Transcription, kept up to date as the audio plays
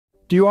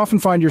Do you often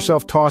find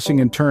yourself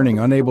tossing and turning,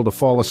 unable to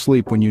fall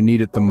asleep when you need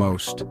it the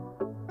most?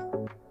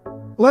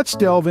 Let's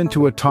delve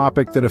into a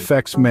topic that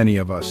affects many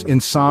of us: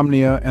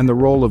 insomnia and the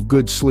role of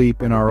good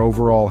sleep in our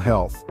overall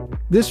health.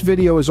 This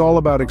video is all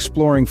about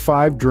exploring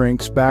 5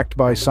 drinks backed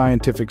by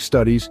scientific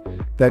studies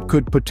that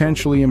could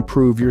potentially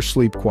improve your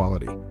sleep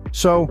quality.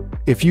 So,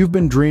 if you've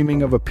been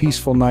dreaming of a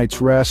peaceful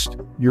night's rest,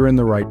 you're in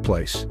the right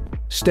place.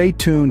 Stay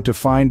tuned to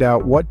find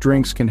out what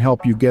drinks can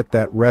help you get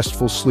that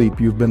restful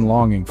sleep you've been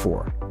longing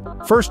for.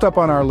 First up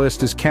on our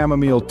list is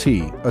Chamomile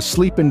Tea, a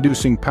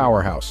sleep-inducing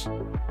powerhouse.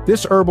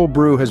 This herbal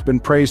brew has been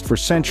praised for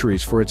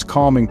centuries for its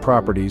calming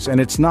properties,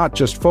 and it's not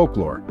just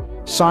folklore.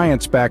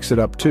 Science backs it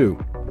up too.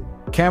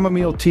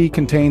 Chamomile tea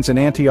contains an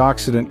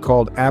antioxidant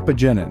called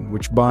apigenin,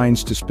 which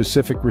binds to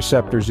specific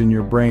receptors in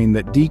your brain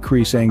that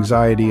decrease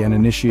anxiety and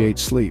initiate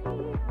sleep.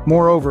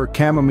 Moreover,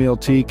 chamomile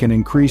tea can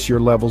increase your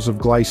levels of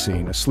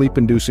glycine, a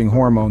sleep-inducing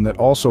hormone that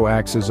also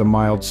acts as a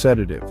mild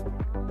sedative.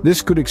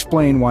 This could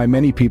explain why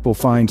many people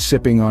find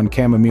sipping on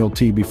chamomile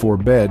tea before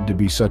bed to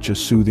be such a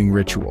soothing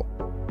ritual.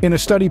 In a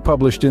study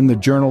published in the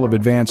Journal of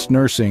Advanced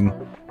Nursing,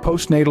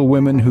 postnatal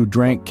women who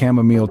drank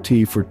chamomile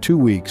tea for 2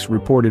 weeks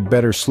reported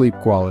better sleep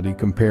quality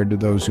compared to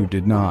those who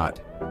did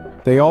not.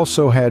 They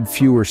also had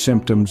fewer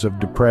symptoms of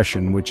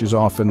depression, which is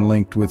often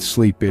linked with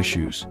sleep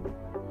issues.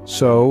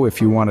 So,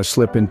 if you want to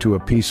slip into a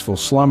peaceful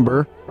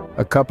slumber,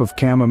 a cup of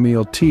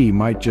chamomile tea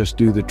might just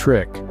do the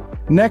trick.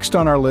 Next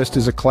on our list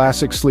is a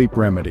classic sleep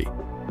remedy: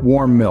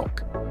 warm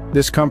milk.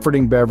 This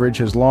comforting beverage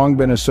has long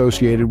been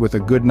associated with a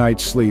good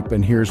night's sleep,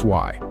 and here's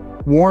why.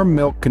 Warm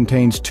milk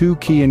contains 2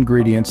 key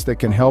ingredients that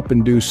can help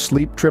induce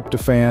sleep: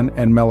 tryptophan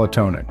and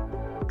melatonin.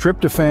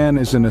 Tryptophan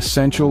is an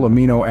essential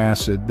amino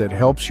acid that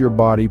helps your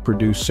body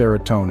produce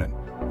serotonin,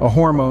 a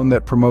hormone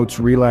that promotes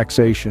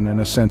relaxation and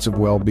a sense of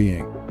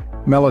well-being.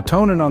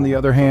 Melatonin, on the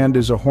other hand,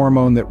 is a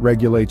hormone that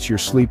regulates your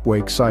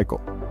sleep-wake cycle.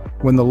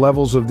 When the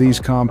levels of these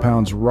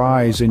compounds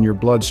rise in your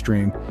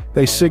bloodstream,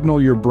 they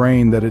signal your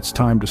brain that it's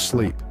time to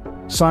sleep.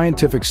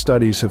 Scientific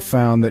studies have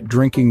found that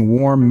drinking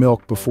warm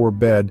milk before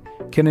bed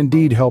can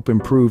indeed help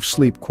improve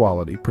sleep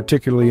quality,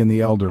 particularly in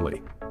the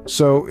elderly.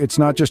 So, it's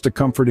not just a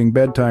comforting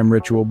bedtime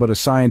ritual, but a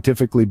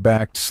scientifically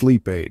backed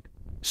sleep aid.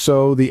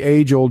 So, the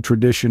age-old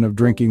tradition of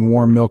drinking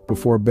warm milk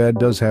before bed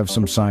does have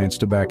some science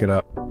to back it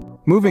up.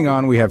 Moving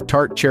on, we have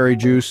Tart cherry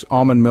juice,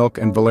 almond milk,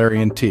 and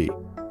Valerian tea.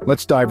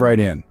 Let's dive right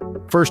in.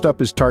 First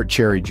up is Tart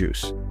cherry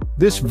juice.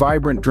 This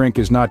vibrant drink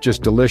is not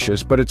just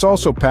delicious, but it's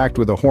also packed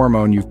with a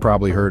hormone you've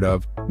probably heard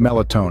of: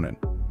 melatonin.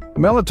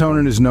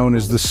 Melatonin is known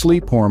as the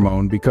sleep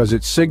hormone because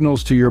it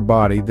signals to your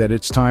body that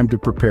it's time to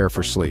prepare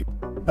for sleep.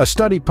 A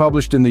study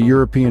published in the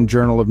European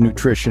Journal of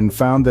Nutrition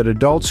found that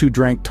adults who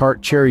drank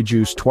Tart cherry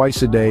juice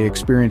twice a day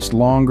experienced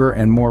longer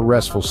and more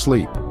restful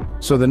sleep.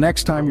 So the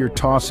next time you're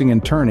tossing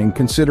and turning,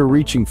 consider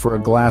reaching for a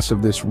glass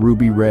of this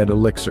ruby-red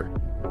elixir.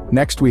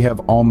 Next, we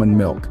have almond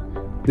milk.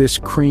 This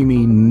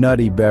creamy,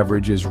 nutty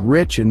beverage is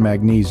rich in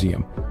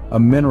magnesium, a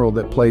mineral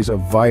that plays a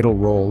vital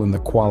role in the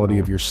quality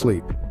of your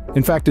sleep.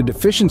 In fact, a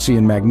deficiency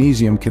in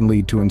magnesium can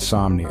lead to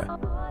insomnia.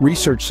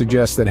 Research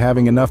suggests that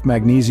having enough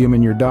magnesium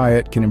in your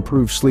diet can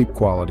improve sleep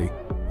quality,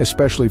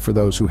 especially for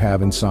those who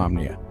have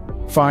insomnia.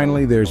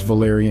 Finally, there's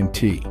Valerian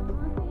tea.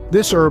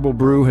 This herbal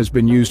brew has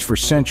been used for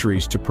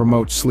centuries to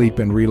promote sleep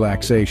and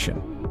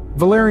relaxation.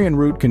 Valerian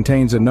root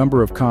contains a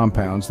number of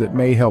compounds that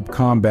may help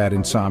combat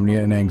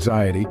insomnia and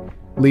anxiety,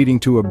 leading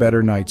to a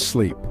better night's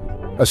sleep.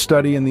 A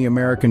study in the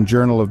American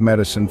Journal of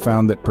Medicine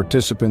found that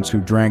participants who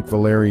drank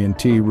Valerian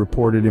tea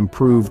reported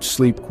improved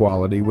sleep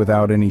quality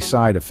without any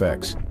side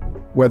effects.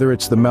 Whether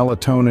it's the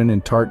melatonin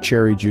in Tart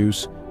cherry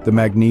juice, the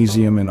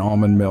magnesium in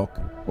almond milk,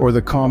 or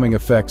the calming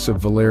effects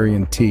of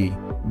Valerian tea,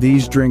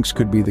 these drinks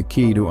could be the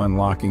key to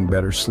unlocking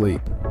better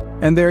sleep.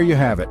 And there you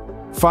have it,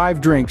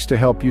 5 drinks to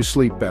help you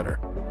sleep better.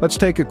 Let's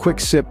take a quick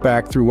sip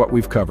back through what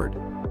we've covered.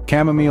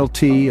 Chamomile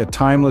tea, a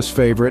timeless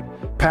favorite,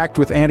 packed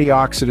with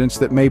antioxidants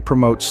that may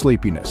promote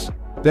sleepiness.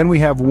 Then we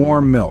have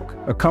warm milk,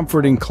 a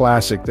comforting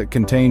classic that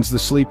contains the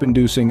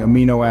sleep-inducing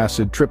amino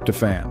acid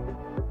tryptophan.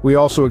 We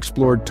also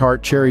explored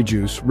Tart cherry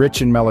juice,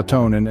 rich in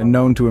melatonin and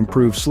known to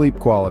improve sleep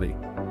quality.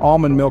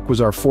 Almond milk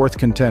was our 4th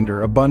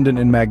contender, abundant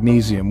in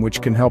magnesium,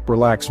 which can help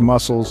relax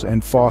muscles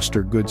and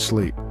foster good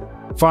sleep.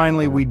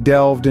 Finally, we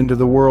delved into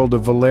the world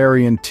of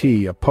Valerian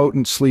tea, a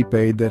potent sleep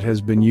aid that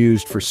has been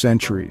used for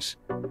centuries.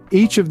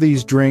 Each of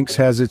these drinks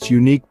has its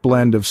unique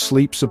blend of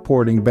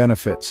sleep-supporting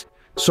benefits,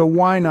 so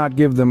why not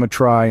give them a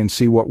try and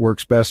see what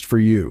works best for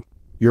you?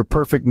 Your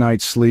perfect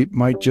night's sleep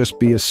might just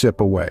be a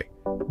sip away.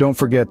 Don't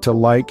forget to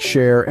like,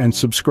 share, and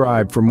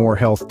subscribe for more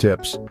health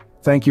tips.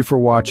 Thank you for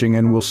watching,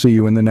 and we'll see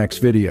you in the next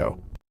video.